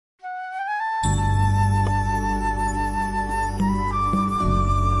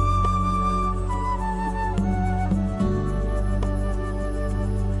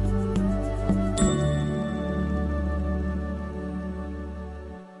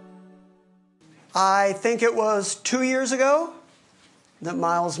I think it was 2 years ago that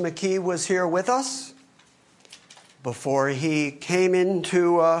Miles McKee was here with us. Before he came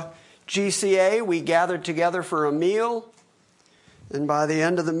into GCA, we gathered together for a meal. And by the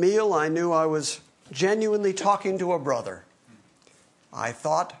end of the meal, I knew I was genuinely talking to a brother. I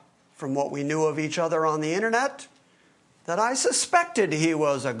thought, from what we knew of each other on the internet, that I suspected he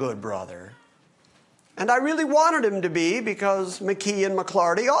was a good brother. And I really wanted him to be, because McKee and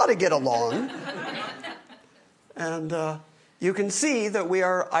McClarty ought to get along. And you can see that we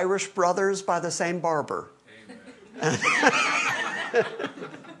are Irish brothers by the same barber. Amen.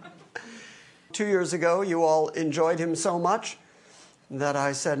 2 years ago, you all enjoyed him so much that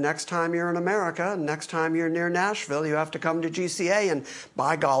I said, next time you're in America, next time you're near Nashville, you have to come to GCA. And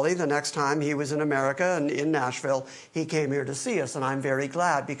by golly, the next time he was in America and in Nashville, he came here to see us. And I'm very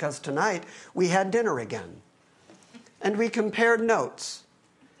glad, because tonight we had dinner again. And we compared notes.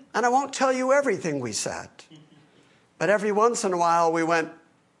 And I won't tell you everything we said. But every once in a while we went,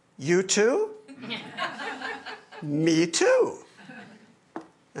 you too? Me too.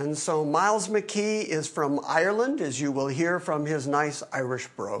 And so Miles McKee is from Ireland, as you will hear from his nice Irish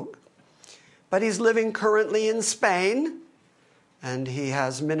brogue. But he's living currently in Spain, and he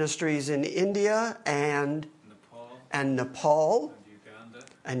has ministries in India and Nepal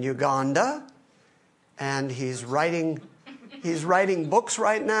and Uganda. And he's writing books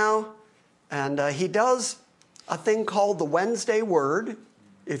right now, and he does a thing called the Wednesday Word.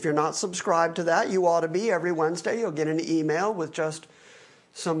 If you're not subscribed to that, you ought to be. Every Wednesday you'll get an email with just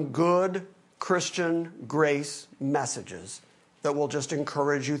some good Christian grace messages that will just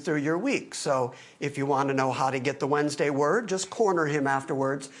encourage you through your week. So if you want to know how to get the Wednesday Word, just corner him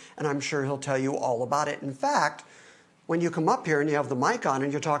afterwards, and I'm sure he'll tell you all about it. In fact, when you come up here and you have the mic on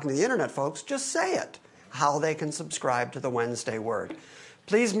and you're talking to the internet folks, just say it, how they can subscribe to the Wednesday Word.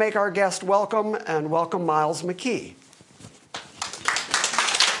 Please make our guest welcome, and welcome Miles McKee.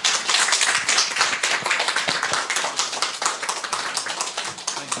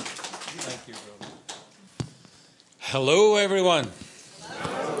 Hello, everyone.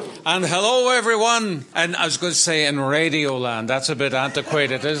 Hello. And hello, everyone. And I was going to say in Radio Land. That's a bit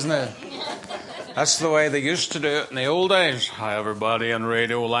antiquated, isn't it? That's the way they used to do it in the old days. Hi, everybody in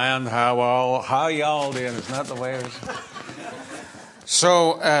Radio Land. How y'all doing? Isn't that the way it is?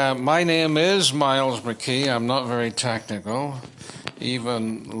 So, my name is Miles McKee. I'm not very technical.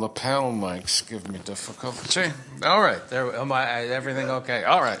 Even lapel mics give me difficulty. All right. Everything okay?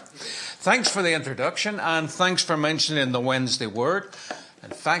 All right. Thanks for the introduction, and thanks for mentioning the Wednesday Word. In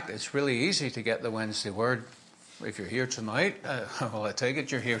fact, it's really easy to get the Wednesday Word if you're here tonight. Well, I take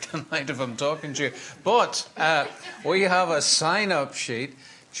it you're here tonight if I'm talking to you. But we have a sign-up sheet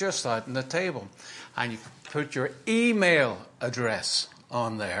just out on the table. And you can put your email address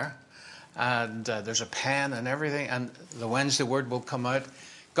on there. And there's a pen and everything. And the Wednesday Word will come out,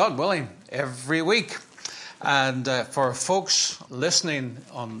 God willing, every week. And for folks listening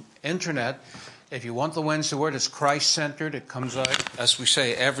on internet, if you want the Wednesday Word, it's Christ-centered. It comes out, as we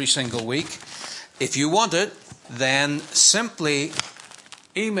say, every single week. If you want it, then simply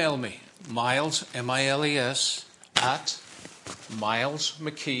email me, Miles, M-I-L-E-S, at Miles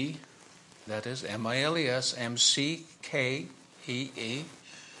McKee. That is M-I-L-E-S-M-C-K-E-E.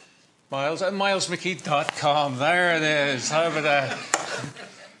 Miles at milesmckee.com. There it is. How about that?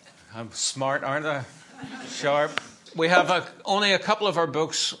 I'm smart, aren't I? Sharp. We have only a couple of our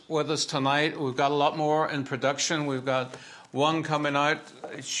books with us tonight. We've got a lot more in production. We've got one coming out.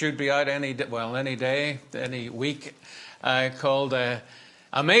 It should be out any day, any week, called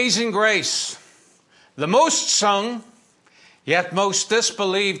Amazing Grace, the most sung, yet most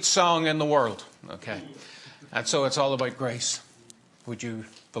disbelieved song in the world. Okay. And so it's all about grace. Would you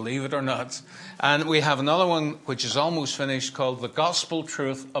believe it or not? And we have another one which is almost finished called The Gospel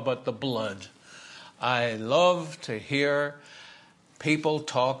Truth About the Blood. I love to hear people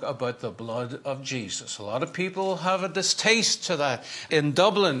talk about the blood of Jesus. A lot of people have a distaste to that. In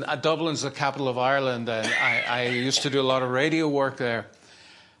Dublin, Dublin's the capital of Ireland, and I used to do a lot of radio work there.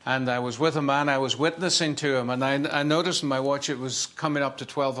 And I was with a man, I was witnessing to him, and I noticed in my watch it was coming up to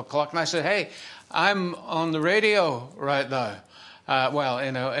 12 o'clock. And I said, hey, I'm on the radio right now.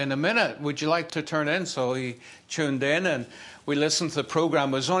 In a minute, would you like to turn in? So he tuned in, and we listened to the program.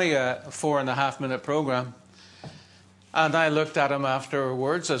 It was only a 4.5-minute program. And I looked at him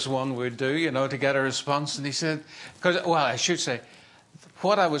afterwards, as one would do, to get a response. And he said, I should say,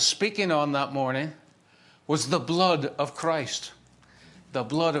 what I was speaking on that morning was the blood of Christ. The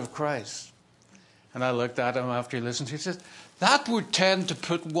blood of Christ. And I looked at him after he listened. He said, that would tend to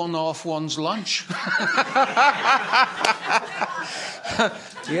put one off one's lunch.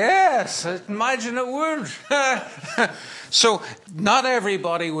 Yes, I imagine it would. So not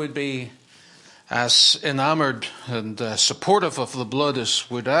everybody would be as enamored and supportive of the blood as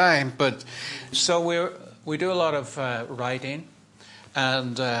would I. But so we do a lot of writing.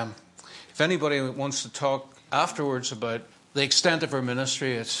 And if anybody wants to talk afterwards about the extent of our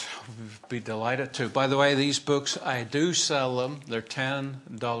ministry, we'd be delighted to. By the way, these books, I do sell them. They're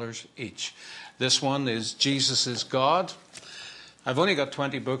 $10 each. This one is Jesus is God. I've only got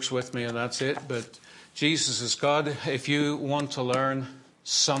 20 books with me and that's it. But Jesus is God. If you want to learn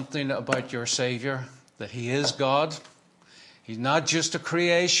something about your Savior, that He is God. He's not just a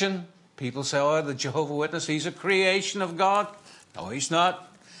creation. People say, oh, the Jehovah's Witness, He's a creation of God. No, He's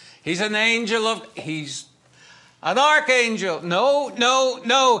not. He's an angel He's an archangel.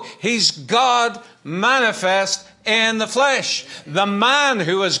 No. He's God manifest in the flesh. The man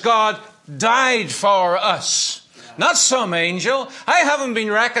who is God died for us. Not some angel. I haven't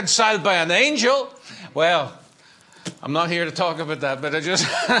been reconciled by an angel. Well, I'm not here to talk about that, but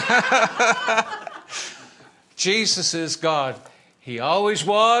Jesus is God. He always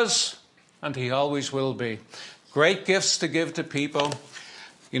was, and He always will be. Great gifts to give to people.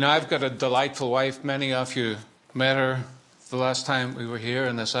 You know, I've got a delightful wife. Many of you met her the last time we were here,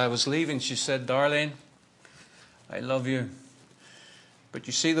 and as I was leaving, she said, "Darlene, I love you. But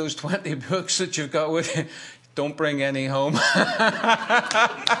you see those 20 books that you've got with you? Don't bring any home."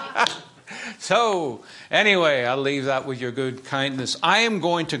 So, anyway, I'll leave that with your good kindness. I am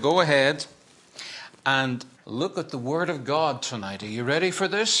going to go ahead and look at the Word of God tonight. Are you ready for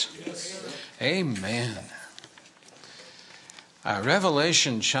this? Yes. Amen.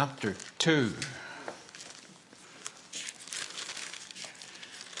 Revelation chapter 2.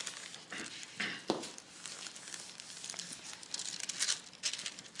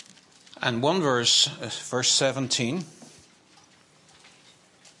 And one verse 17.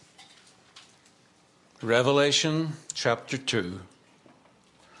 Revelation chapter 2,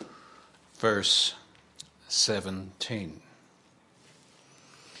 verse 17.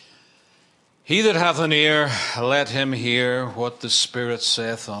 He that hath an ear, let him hear what the Spirit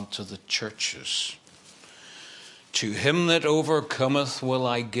saith unto the churches. To him that overcometh will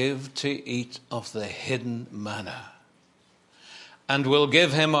I give to eat of the hidden manna, and will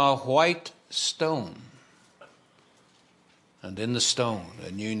give him a white stone, and in the stone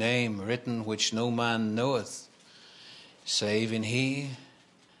a new name written, which no man knoweth, saving he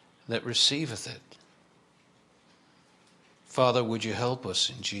that receiveth it. Father, would you help us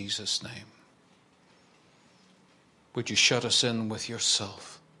in Jesus' name? Would you shut us in with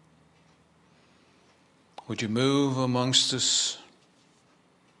yourself? Would you move amongst us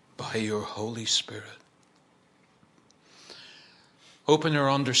by your Holy Spirit? Open our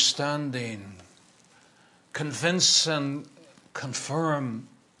understanding. Convince and confirm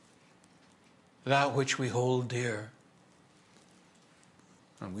that which we hold dear.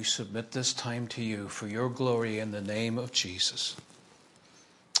 And we submit this time to you for your glory in the name of Jesus.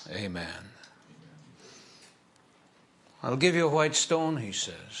 Amen. I'll give you a white stone, he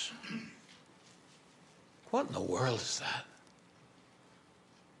says. What in the world is that?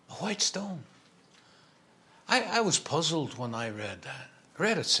 A white stone. I was puzzled when I read that. I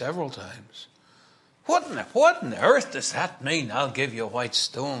read it several times. What on earth does that mean? I'll give you a white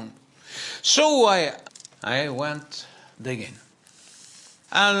stone. So I went digging.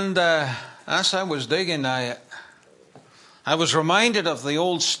 And as I was digging, I was reminded of the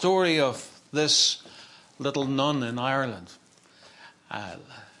old story of this little nun in Ireland,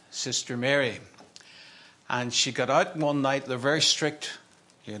 Sister Mary. And she got out one night. They're very strict,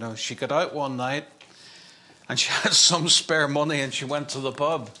 you know. She got out one night and she had some spare money and she went to the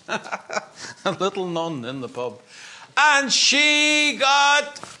pub. A little nun in the pub. And she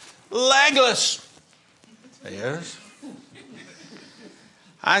got legless. Yes.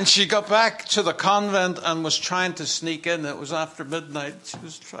 And she got back to the convent and was trying to sneak in. It was after midnight. She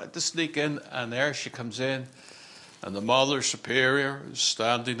was trying to sneak in, and there she comes in. And the Mother Superior is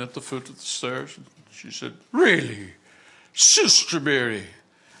standing at the foot of the stairs. She said, "Really, Sister Mary?"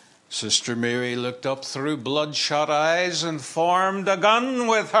 Sister Mary looked up through bloodshot eyes and formed a gun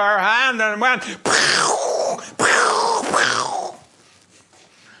with her hand and went, "Pow, pow, pow."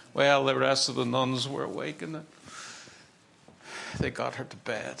 Well, the rest of the nuns were awake and they got her to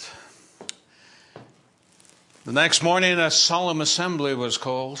bed. The next morning, a solemn assembly was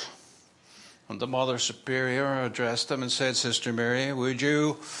called, and the Mother Superior addressed them and said, "Sister Mary, would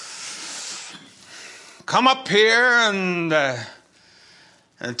you come up here and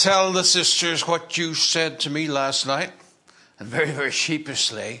tell the sisters what you said to me last night?" And very, very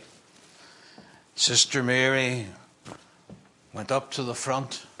sheepishly, Sister Mary went up to the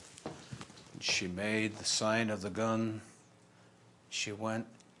front. She made the sign of the gun. She went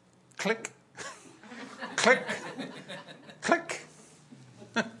click, click, click.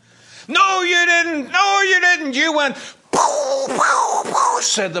 No, you didn't. No, you didn't. You went pow, pow, pow,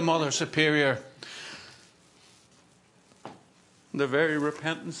 said the Mother Superior. The very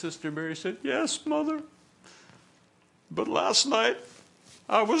repentant Sister Mary said, yes, Mother, but last night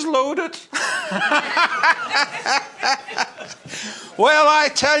I was loaded. Well, I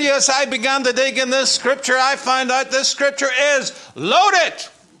tell you, as I began to dig in this scripture, I found out this scripture is loaded.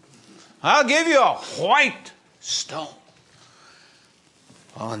 I'll give you a white stone.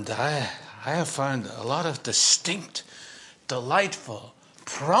 And I have found a lot of distinct, delightful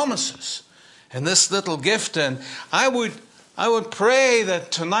promises in this little gift. And I would pray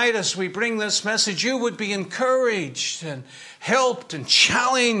that tonight as we bring this message, you would be encouraged and helped and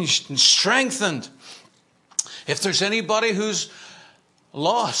challenged and strengthened. If there's anybody who's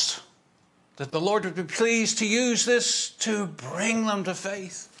lost, that the Lord would be pleased to use this to bring them to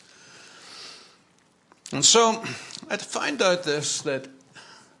faith. And so I find out this, that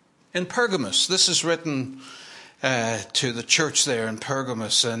in Pergamos, this is written to the church there in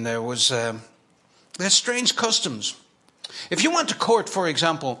Pergamos, and there was they had strange customs. If you went to court, for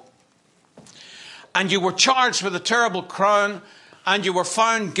example, and you were charged with a terrible crime and you were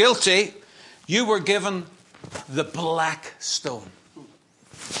found guilty, you were given the black stone.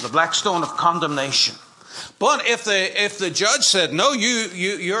 The black stone of condemnation. But if the judge said, no,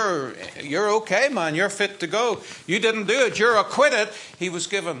 you're okay, man, you're fit to go, you didn't do it, you're acquitted, he was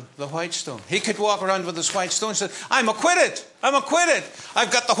given the white stone. He could walk around with this white stone and say, I'm acquitted, I've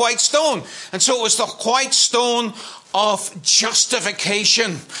got the white stone. And so it was the white stone of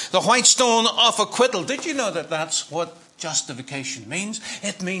justification, the white stone of acquittal. Did you know that that's what justification means?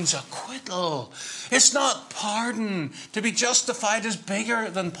 It means acquittal. It's not pardon. To be justified is bigger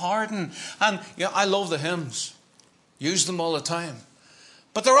than pardon. And I love the hymns. Use them all the time.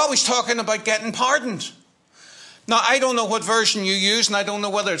 But they're always talking about getting pardoned. Now, I don't know what version you use, and I don't know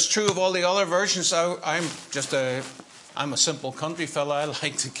whether it's true of all the other versions. I'm a simple country fella. I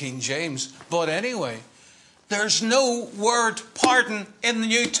like the King James. But anyway, there's no word pardon in the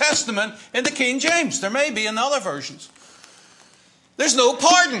New Testament in the King James. There may be in other versions. There's no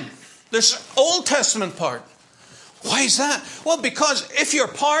pardon. There's Old Testament pardon. Why is that? Well, because if you're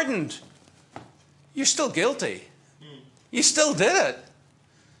pardoned, you're still guilty. You still did it.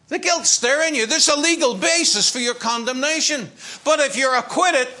 The guilt's there in you. There's a legal basis for your condemnation. But if you're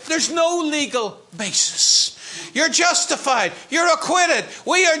acquitted, there's no legal basis. You're justified. You're acquitted.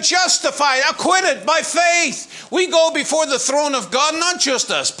 We are justified, acquitted by faith. We go before the throne of God, not just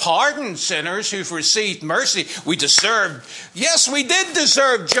as pardoned sinners who've received mercy. We deserved. Yes, we did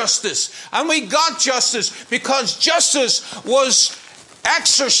deserve justice. And we got justice because justice was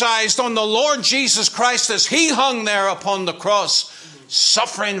exercised on the Lord Jesus Christ as he hung there upon the cross,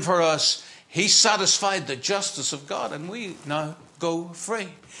 suffering for us. He satisfied the justice of God, and we now go free.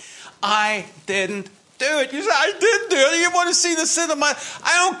 I didn't do it. You say, I did do it. You want to see the sin of mine?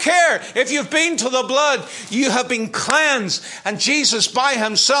 I don't care. If you've been to the blood, you have been cleansed. And Jesus by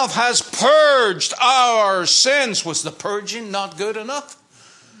himself has purged our sins. Was the purging not good enough?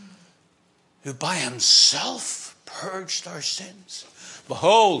 Who by himself purged our sins.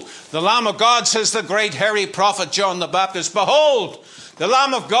 Behold, the Lamb of God, says the great hairy prophet John the Baptist. Behold, the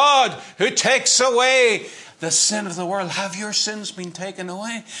Lamb of God who takes away the sin of the world. Have your sins been taken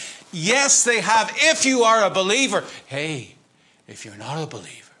away? Yes, they have, if you are a believer. Hey, if you're not a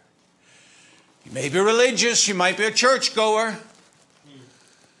believer, you may be religious, you might be a churchgoer,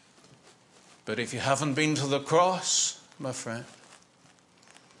 but if you haven't been to the cross, my friend,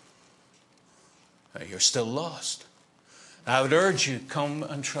 you're still lost. I would urge you, come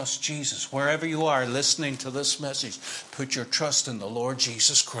and trust Jesus. Wherever you are listening to this message, put your trust in the Lord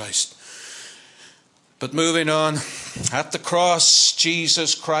Jesus Christ. But moving on, at the cross,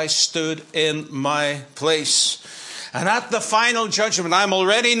 Jesus Christ stood in my place. And at the final judgment, I'm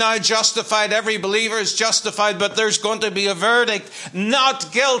already now justified. Every believer is justified, but there's going to be a verdict.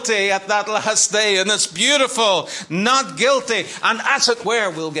 Not guilty at that last day. And it's beautiful. Not guilty. And as it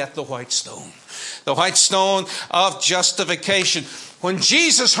were, we'll get the white stone. The white stone of justification. When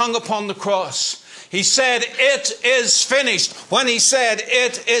Jesus hung upon the cross, he said, it is finished. When he said,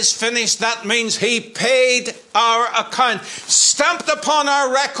 it is finished, that means he paid our account. Stamped upon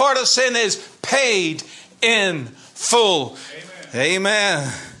our record of sin is paid in full.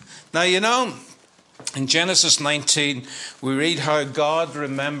 Amen. Now, you know, in Genesis 19, we read how God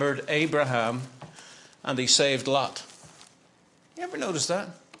remembered Abraham and he saved Lot. You ever notice that?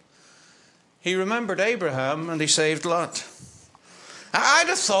 He remembered Abraham and he saved Lot. I'd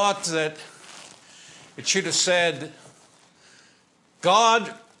have thought that it should have said,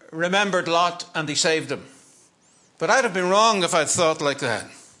 God remembered Lot and he saved him. But I'd have been wrong if I'd thought like that.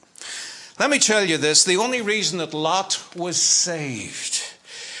 Let me tell you this, the only reason that Lot was saved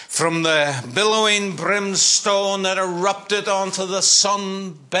from the billowing brimstone that erupted onto the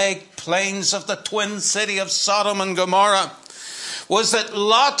sun-baked plains of the twin city of Sodom and Gomorrah was that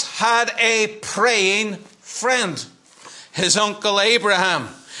Lot had a praying friend, his uncle Abraham.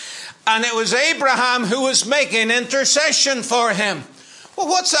 And it was Abraham who was making intercession for him. Well,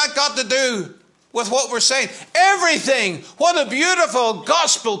 what's that got to do with what we're saying? Everything. What a beautiful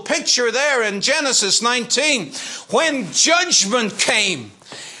gospel picture there in Genesis 19. When judgment came,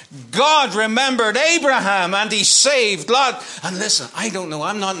 God remembered Abraham and he saved Lot. And listen, I don't know.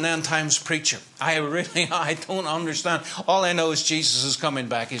 I'm not an end times preacher. I don't understand. All I know is Jesus is coming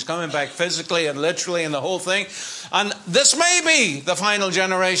back. He's coming back physically and literally and the whole thing. And this may be the final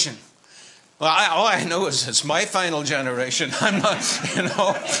generation. Well, all I know is it's my final generation. I'm not,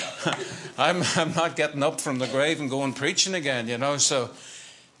 I'm not getting up from the grave and going preaching again, So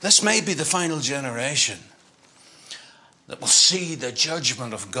this may be the final generation that will see the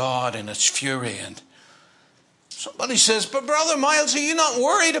judgment of God in its fury. And somebody says, but Brother Miles, are you not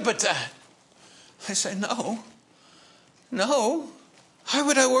worried about that? I say, no. How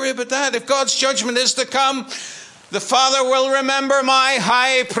would I worry about that? If God's judgment is to come, the Father will remember my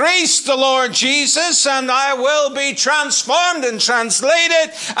high priest, the Lord Jesus, and I will be transformed and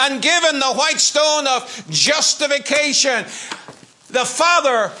translated and given the white stone of justification. The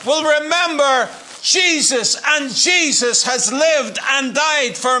Father will remember Jesus, and Jesus has lived and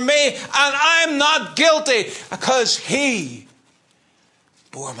died for me, and I'm not guilty because he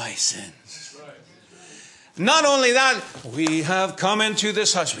bore my sins. Not only that, we have come into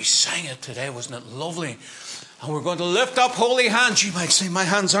this house. We sang it today, wasn't it lovely? And we're going to lift up holy hands. You might say, my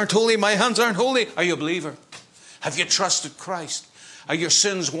hands aren't holy, my hands aren't holy. Are you a believer? Have you trusted Christ? Are your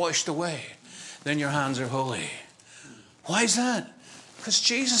sins washed away? Then your hands are holy. Why is that? Because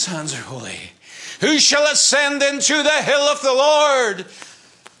Jesus' hands are holy. Who shall ascend into the hill of the Lord?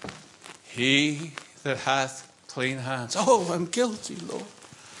 He that hath clean hands. Oh, I'm guilty, Lord.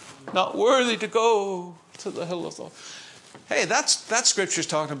 Not worthy to go to the hill of the Lord. Hey, that scripture's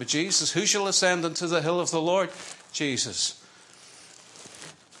talking about Jesus. Who shall ascend into the hill of the Lord? Jesus.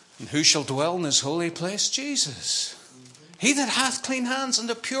 And who shall dwell in his holy place? Jesus. He that hath clean hands and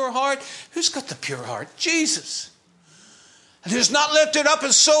a pure heart. Who's got the pure heart? Jesus. And who's not lifted up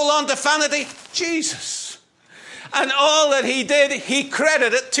his soul unto vanity? Jesus. And all that he did, he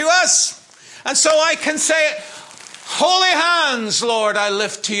credited to us. And so I can say it, holy hands, Lord, I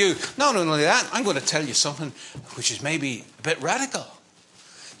lift to you. Not only that, I'm going to tell you something which is maybe a bit radical.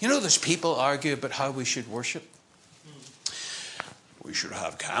 There's people argue about how we should worship. We should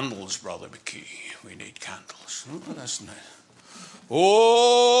have candles, Brother McKee. We need candles. Oh, that's nice.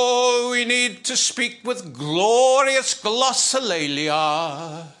 Oh, we need to speak with glorious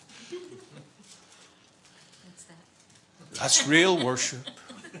glossolalia. That's real worship.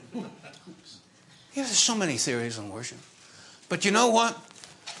 There's so many theories on worship. But you know what?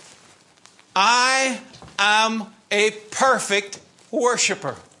 I am a perfect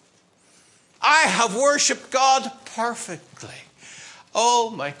worshiper. I have worshipped God perfectly. Oh,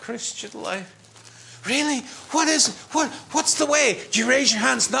 my Christian life. Really? What's the way? Do you raise your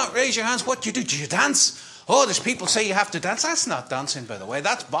hands, not raise your hands? What do you do? Do you dance? Oh, there's people say you have to dance. That's not dancing, by the way.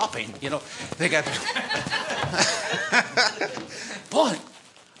 That's bopping. They get... But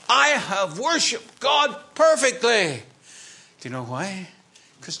I have worshipped God perfectly. Do you know why?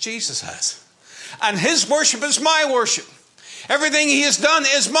 Because Jesus has. And his worship is my worship. Everything he has done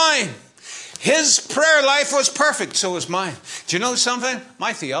is mine. His prayer life was perfect, so is mine. Do you know something?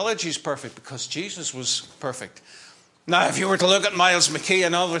 My theology is perfect because Jesus was perfect. Now, if you were to look at Miles McKee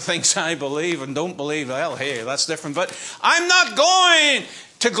and other things I believe and don't believe, well, hey, that's different. But I'm not going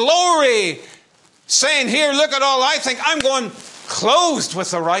to glory saying, here, look at all I think. I'm going clothed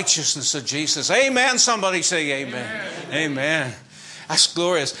with the righteousness of Jesus. Amen. Somebody say amen. Amen. That's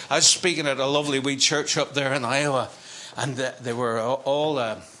glorious. I was speaking at a lovely wee church up there in Iowa, and they were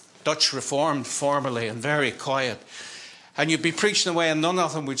all Dutch Reformed formerly and very quiet. And you'd be preaching away and none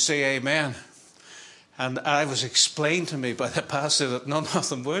of them would say amen. And I was explained to me by the pastor that none of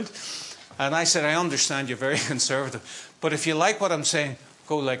them would. And I said, I understand you're very conservative, but if you like what I'm saying,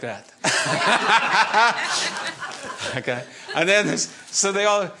 go like that. Okay. And then, so they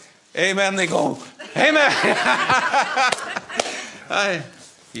all, amen, they go, amen.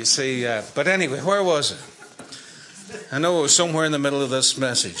 You see, but anyway, where was it? I know it was somewhere in the middle of this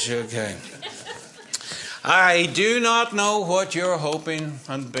message. Okay. I do not know what you're hoping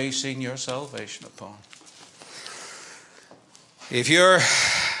and basing your salvation upon. If you're,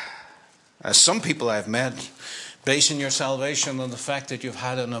 as some people I've met, basing your salvation on the fact that you've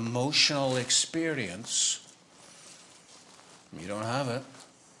had an emotional experience, you don't have it.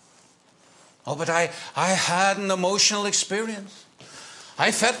 Oh, but I had an emotional experience.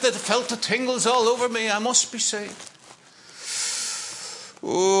 I felt the tingles all over me. I must be saved.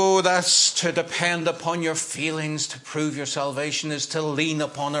 Oh, that's to depend upon your feelings to prove your salvation is to lean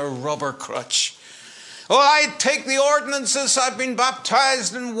upon a rubber crutch. Oh, I take the ordinances. I've been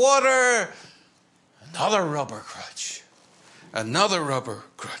baptized in water. Another rubber crutch. Another rubber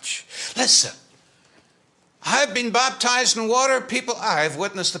crutch. Listen, I've been baptized in water. I've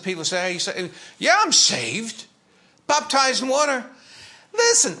witnessed the people say, yeah, I'm saved. Baptized in water.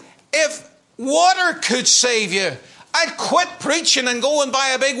 Listen, if water could save you, I'd quit preaching and go and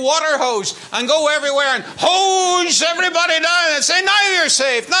buy a big water hose and go everywhere and hose everybody down and say, now you're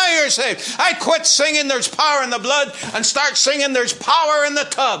saved, now you're saved. I'd quit singing there's power in the blood and start singing there's power in the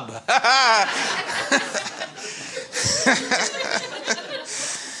tub.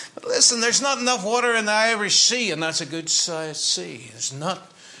 Listen, there's not enough water in the Irish Sea, and that's a good sized sea. There's not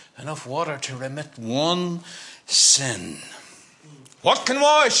enough water to remit one sin. What can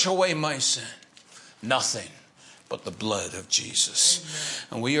wash away my sin? Nothing but the blood of Jesus.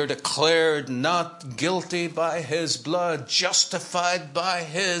 Amen. And we are declared not guilty by his blood, justified by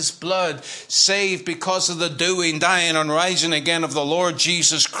his blood, saved because of the doing, dying, and rising again of the Lord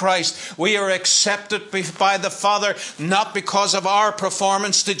Jesus Christ. We are accepted by the Father, not because of our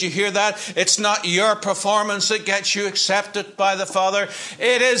performance. Did you hear that? It's not your performance that gets you accepted by the Father.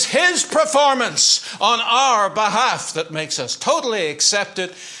 It is his performance on our behalf that makes us totally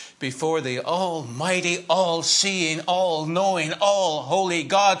accepted before the almighty, all-seeing, all-knowing, all-holy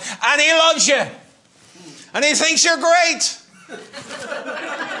God. And he loves you. And he thinks you're great.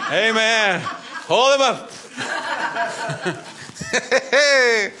 Amen. Hold him up.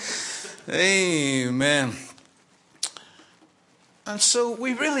 Amen. And so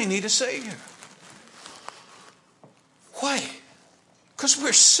we really need a Savior. Why? Because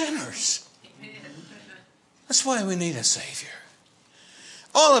we're sinners. That's why we need a Savior.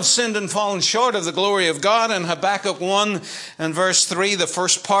 All have sinned and fallen short of the glory of God. In Habakkuk 1 and verse 3, the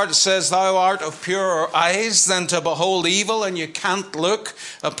first part says, thou art of purer eyes than to behold evil, and you can't look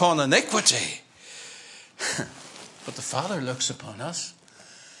upon iniquity. But the Father looks upon us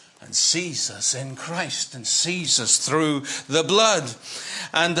and sees us in Christ and sees us through the blood.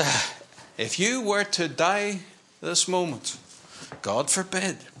 And if you were to die this moment, God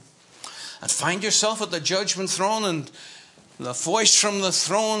forbid, and find yourself at the judgment throne and the voice from the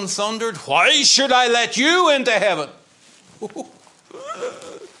throne thundered, why should I let you into heaven? Well,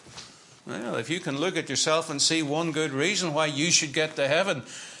 if you can look at yourself and see one good reason why you should get to heaven,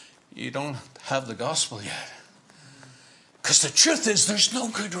 you don't have the gospel yet. Because the truth is, there's no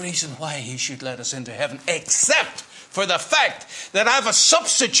good reason why he should let us into heaven except for the fact that I have a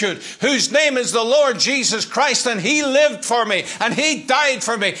substitute whose name is the Lord Jesus Christ, and he lived for me, and he died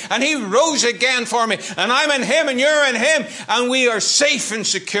for me, and he rose again for me, and I'm in him and you're in him, and we are safe and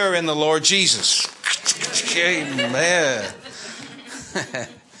secure in the Lord Jesus. Amen.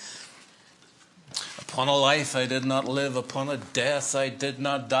 Upon a life I did not live, upon a death I did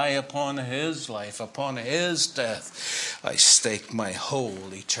not die, upon his life, upon his death I stake my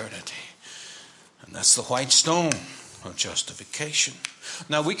whole eternity. And that's the white stone of justification.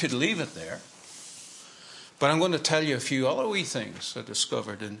 Now we could leave it there, but I'm going to tell you a few other wee things I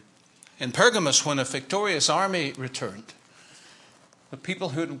discovered in Pergamos when a victorious army returned. The people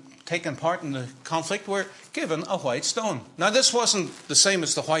who had taken part in the conflict were given a white stone. Now this wasn't the same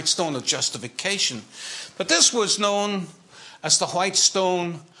as the white stone of justification, but this was known as the white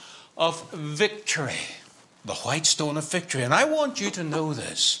stone of victory. The white stone of victory. And I want you to know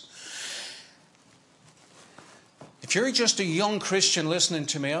this. If you're just a young Christian listening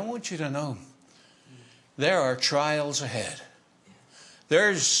to me, I want you to know there are trials ahead.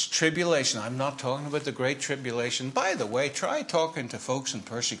 There's tribulation. I'm not talking about the great tribulation. By the way, try talking to folks in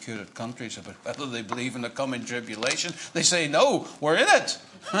persecuted countries about whether they believe in the coming tribulation. They say, no, we're in it.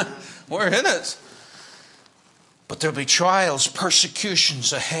 We're in it. But there'll be trials,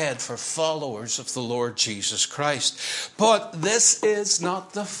 persecutions ahead for followers of the Lord Jesus Christ. But this is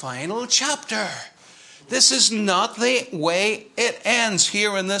not the final chapter. This is not the way it ends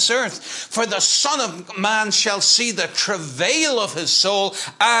here in this earth. For the Son of Man shall see the travail of his soul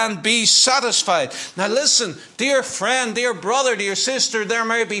and be satisfied. Now listen, dear friend, dear brother, dear sister, there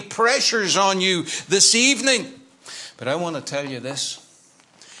may be pressures on you this evening. But I want to tell you this.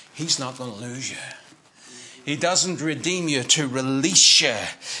 He's not going to lose you. He doesn't redeem you to release you.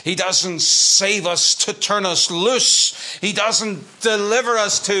 He doesn't save us to turn us loose. He doesn't deliver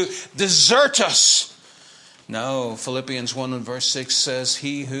us to desert us. No, Philippians 1 and verse 6 says,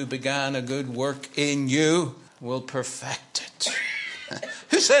 he who began a good work in you will perfect it.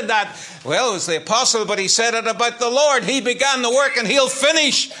 Who said that? Well, it was the apostle, but he said it about the Lord. He began the work and he'll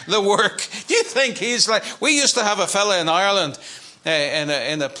finish the work. Do you think he's like... We used to have a fella in Ireland,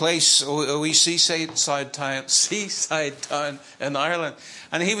 in a place, a wee seaside town in Ireland.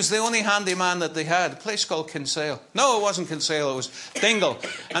 And he was the only handyman that they had, a place called Kinsale. No, it wasn't Kinsale, it was Dingle.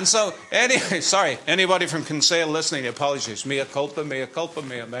 And so, sorry, anybody from Kinsale listening, apologies. Mea culpa, mea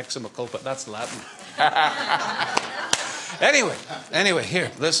maxima culpa. That's Latin. Anyway,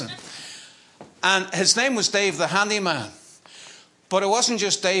 here, listen. And his name was Dave the handyman. But it wasn't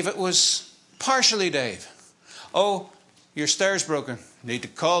just Dave, it was partially Dave. Oh, your stair's broken. Need to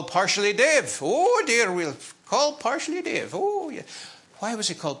call partially Dave. Oh dear, we'll call partially Dave. Oh yeah. Why was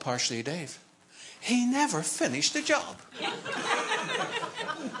he called partially Dave? He never finished the job.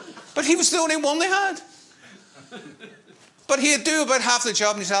 But he was the only one they had. But he'd do about half the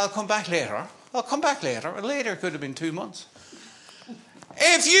job and he said, I'll come back later. Later could have been 2 months.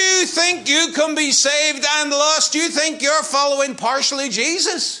 If you think you can be saved and lost, you think you're following partially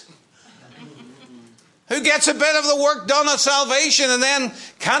Jesus, who gets a bit of the work done of salvation and then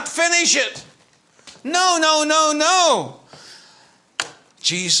can't finish it. No.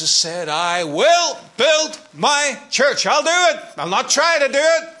 Jesus said, I will build my church. I'll do it. I'll not try to do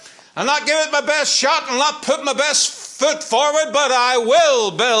it. I'll not give it my best shot. I'll not put my best foot forward, but I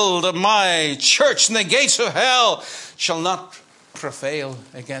will build my church, and the gates of hell shall not prevail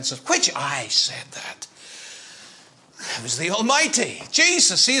against it. Which I said that. It was the Almighty.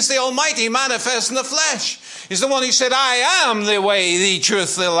 Jesus, He's the Almighty manifest in the flesh. He's the one who said, I am the way, the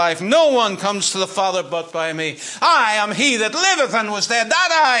truth, the life. No one comes to the Father but by me. I am He that liveth and was dead.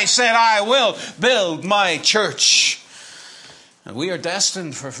 That I said, I will build my church. And we are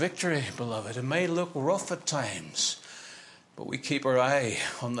destined for victory, beloved. It may look rough at times, but we keep our eye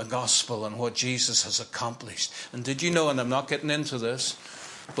on the gospel and what Jesus has accomplished. And did you know, and I'm not getting into this,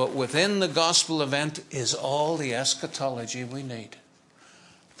 but within the gospel event is all the eschatology we need.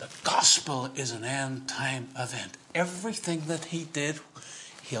 The gospel is an end time event. Everything that He did,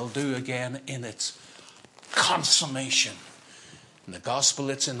 He'll do again in its consummation. In the gospel,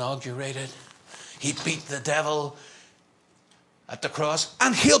 it's inaugurated. He beat the devil at the cross,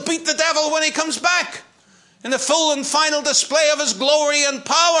 and He'll beat the devil when He comes back in the full and final display of His glory and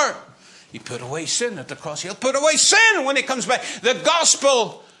power. He put away sin at the cross. He'll put away sin when He comes back. The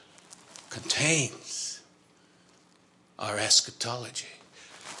gospel contains our eschatology.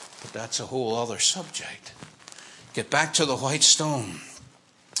 But that's a whole other subject. Get back to the white stone.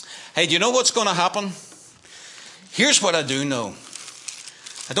 Hey, do you know what's going to happen? Here's what I do know.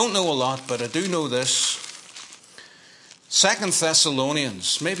 I don't know a lot, but I do know this. 2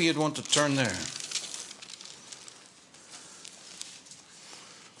 Thessalonians. Maybe you'd want to turn there.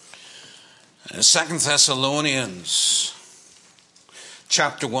 Second Thessalonians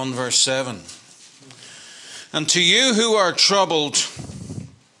chapter 1 verse 7. And to you who are troubled,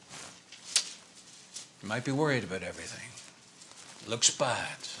 you might be worried about everything. It looks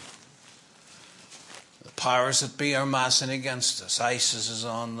bad. The powers that be are massing against us. ISIS is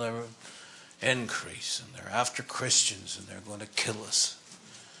on the increase, and they're after Christians, and they're going to kill us.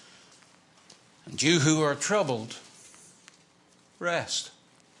 And you who are troubled, rest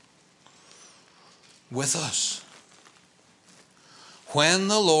with us, when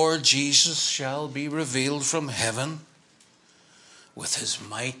the Lord Jesus shall be revealed from heaven with His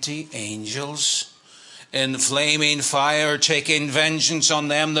mighty angels in flaming fire, taking vengeance on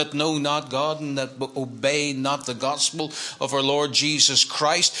them that know not God and that obey not the gospel of our Lord Jesus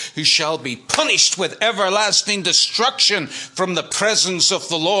Christ, who shall be punished with everlasting destruction from the presence of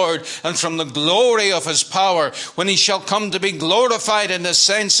the Lord and from the glory of His power, when He shall come to be glorified in the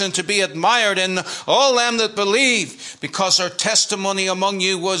saints and to be admired in all them that believe, because our testimony among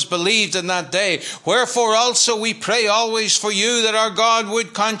you was believed in that day. Wherefore also we pray always for you, that our God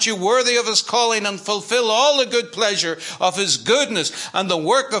would count you worthy of His calling and fulfill all the good pleasure of His goodness and the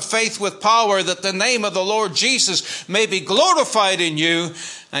work of faith with power, that the name of the Lord Jesus may be glorified in you,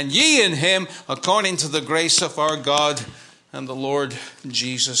 and ye in Him, according to the grace of our God and the Lord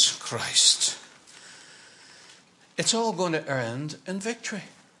Jesus Christ. It's all going to end in victory.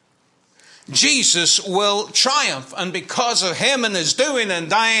 Jesus will triumph, and because of Him and His doing and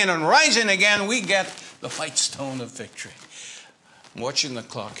dying and rising again, we get the white stone of victory. I'm watching the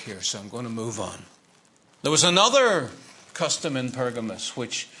clock here, so I'm going to move on. There was another custom in Pergamos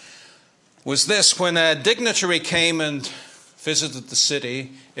which was this: when a dignitary came and visited the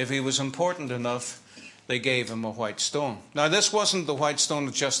city, if he was important enough, they gave him a white stone. Now, this wasn't the white stone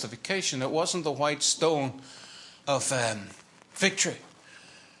of justification. It wasn't the white stone of victory.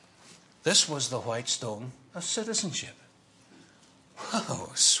 This was the white stone of citizenship.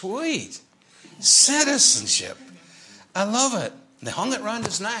 Whoa, sweet. Citizenship. I love it. They hung it round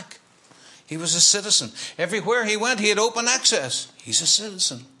his neck. He was a citizen. Everywhere he went, he had open access. He's a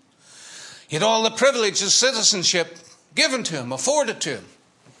citizen. He had all the privileges of citizenship given to him, afforded to him.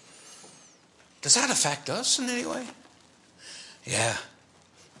 Does that affect us in any way? Yeah.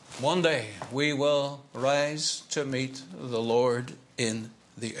 One day we will rise to meet the Lord in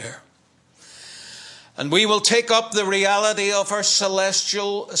the air. And we will take up the reality of our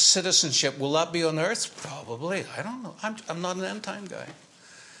celestial citizenship. Will that be on earth? Probably. I don't know. I'm not an end time guy.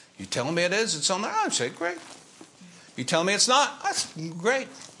 You tell me it is, it's on there, I'd say, great. You tell me it's not, that's great.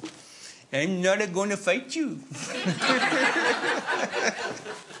 I'm not going to fight you.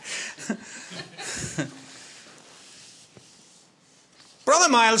 Brother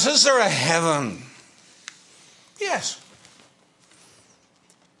Miles, is there a heaven? Yes.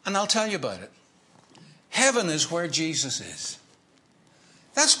 And I'll tell you about it. Heaven is where Jesus is.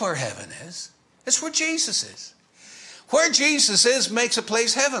 That's where heaven is. It's where Jesus is. Where Jesus is makes a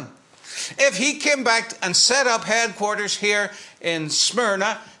place heaven. If he came back and set up headquarters here in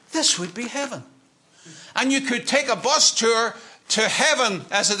Smyrna, this would be heaven. And you could take a bus tour to heaven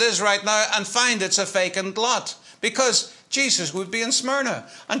as it is right now and find it's a vacant lot, because Jesus would be in Smyrna.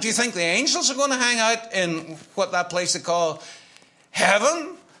 And do you think the angels are going to hang out in what that place they call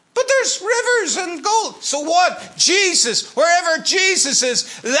heaven? But there's rivers and gold. So what? Jesus, wherever Jesus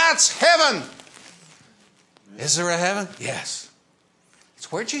is, that's heaven. Is there a heaven? Yes.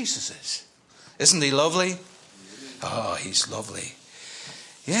 It's where Jesus is. Isn't he lovely? Oh, he's lovely.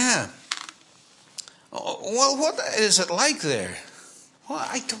 Yeah. Oh, well, what is it like there? Well,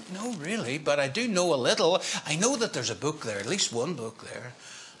 I don't know really, but I do know a little. I know that there's a book there, at least one book there.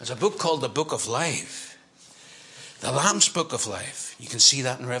 There's a book called the Book of Life. The Lamb's Book of Life. You can see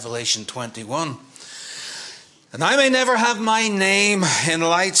that in Revelation 21. And I may never have my name in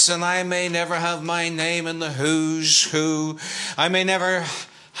lights, and I may never have my name in the who's who. I may never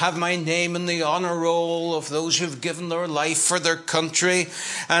have my name in the honor roll of those who've given their life for their country.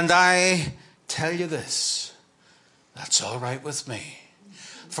 And I tell you this, that's all right with me.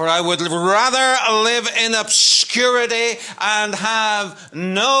 For I would rather live in obscurity and have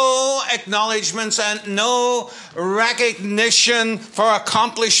no acknowledgments and no recognition for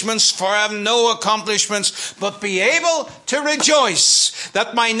accomplishments, for I have no accomplishments, but be able to rejoice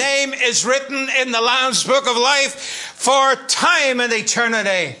that my name is written in the Lamb's Book of Life for time and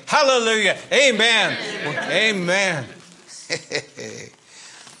eternity. Hallelujah. Amen. Amen.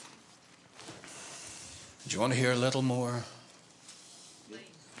 Do you want to hear a little more?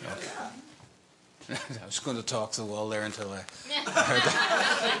 Okay. I was going to talk to the wall there until I heard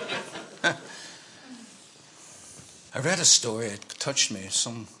that. I read a story, it touched me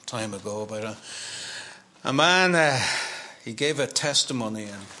some time ago, about a man, he gave a testimony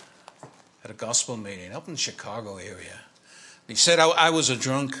at a gospel meeting up in the Chicago area. He said, I was a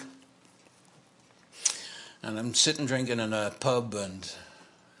drunk, and I'm sitting drinking in a pub, and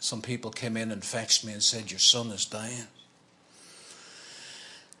some people came in and fetched me and said, your son is dying.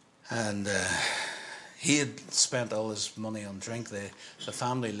 And he had spent all his money on drink. The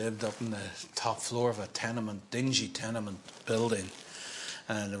family lived up on the top floor of a dingy tenement building.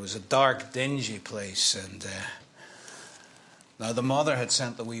 And it was a dark, dingy place. And now the mother had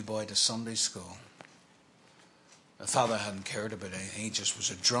sent the wee boy to Sunday school. The father hadn't cared about anything. He just was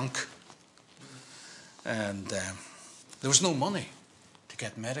a drunk. And there was no money to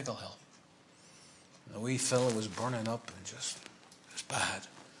get medical help. The wee fella was burning up and it was bad.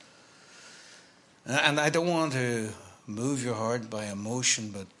 And I don't want to move your heart by emotion,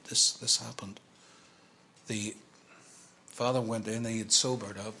 but this happened. The father went in, he had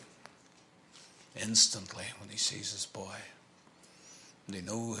sobered up instantly when he sees his boy. And he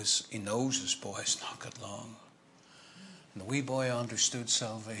knows his boy's not got long. And the wee boy understood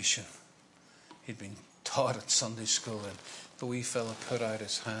salvation. He'd been taught at Sunday school, and the wee fella put out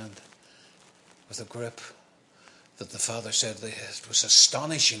his hand with a grip that the father said it was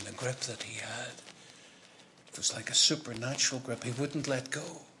astonishing, the grip that he had. It was like a supernatural grip. He wouldn't let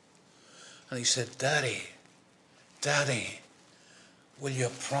go. And he said, Daddy, will you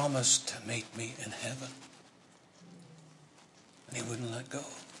promise to meet me in heaven? And he wouldn't let go.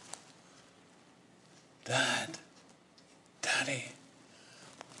 Daddy,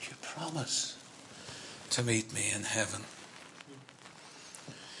 will you promise to meet me in heaven?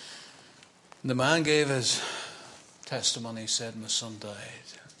 The man gave his testimony. He said, my son died.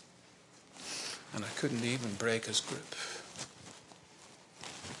 And I couldn't even break his grip.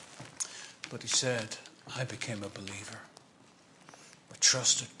 But he said, I became a believer. I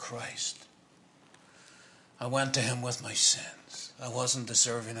trusted Christ. I went to him with my sins. I wasn't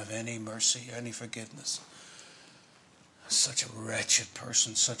deserving of any mercy, any forgiveness. Such a wretched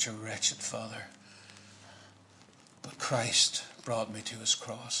person, such a wretched father. But Christ brought me to his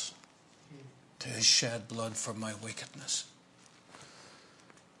cross, to his shed blood for my wickedness.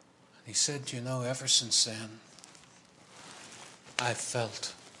 And he said, you know, ever since then, I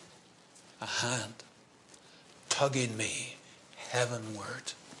felt a hand tugging me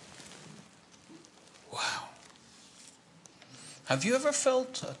heavenward. Wow. Have you ever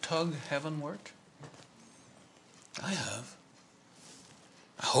felt a tug heavenward? I have.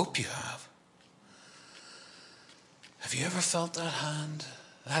 I hope you have. Have you ever felt that hand?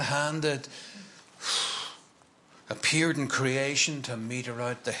 That hand that appeared in creation to meter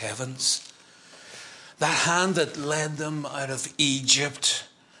out the heavens? That hand that led them out of Egypt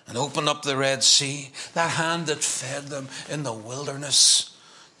and opened up the Red Sea? That hand that fed them in the wilderness?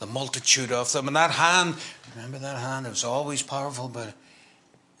 The multitude of them. And that hand, remember that hand? It was always powerful, but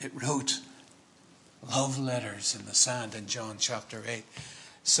it wrote love letters in the sand in John chapter 8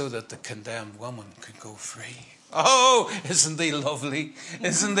 so that the condemned woman could go free. Oh, isn't he lovely?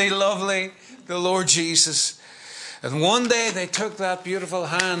 Isn't he lovely? The Lord Jesus. And one day they took that beautiful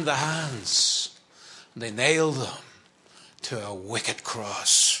hand, the hands, and they nailed them to a wicked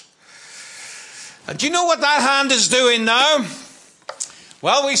cross. And do you know what that hand is doing now?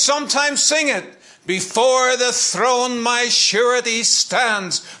 Well, we sometimes sing it. Before the throne my surety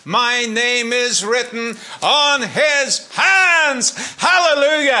stands. My name is written on his hands.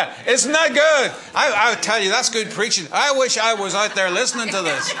 Hallelujah. Isn't that good? I would tell you, that's good preaching. I wish I was out there listening to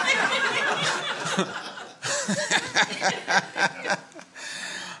this.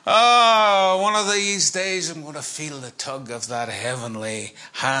 Oh, one of these days I'm going to feel the tug of that heavenly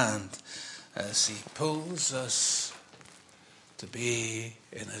hand as he pulls us to be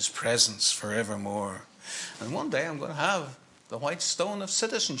in his presence forevermore. And one day I'm going to have the white stone of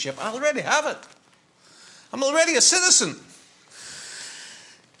citizenship. I already have it. I'm already a citizen.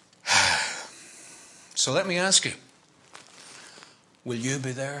 So let me ask you, will you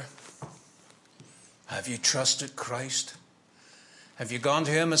be there? Have you trusted Christ? Have you gone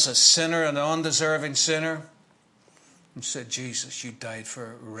to him as a sinner, an undeserving sinner, and said, Jesus, you died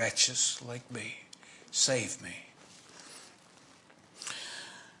for wretches like me. Save me.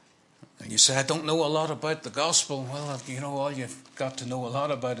 And you say, I don't know a lot about the gospel. Well, you know, all you've got to know a lot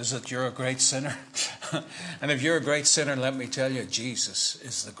about is that you're a great sinner. And if you're a great sinner, let me tell you, Jesus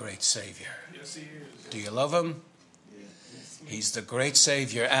is the great Savior. Yes, he is. Do you love him? Yes. He's the great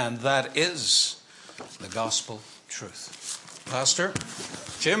Savior, and that is the gospel truth. Pastor,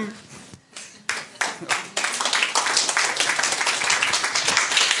 Jim.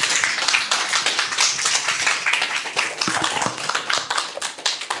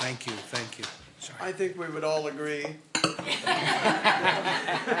 Thank you. Sorry. I think we would all agree.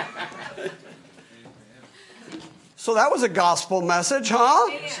 So that was a gospel message, huh?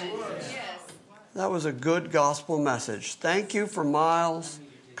 Yes, it was. That was a good gospel message. Thank you for Miles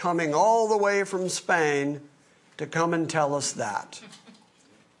coming all the way from Spain to come and tell us that.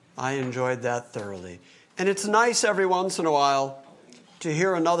 I enjoyed that thoroughly. And it's nice every once in a while to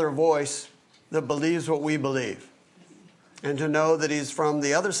hear another voice that believes what we believe. And to know that he's from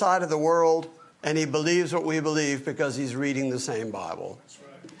the other side of the world and he believes what we believe because he's reading the same Bible.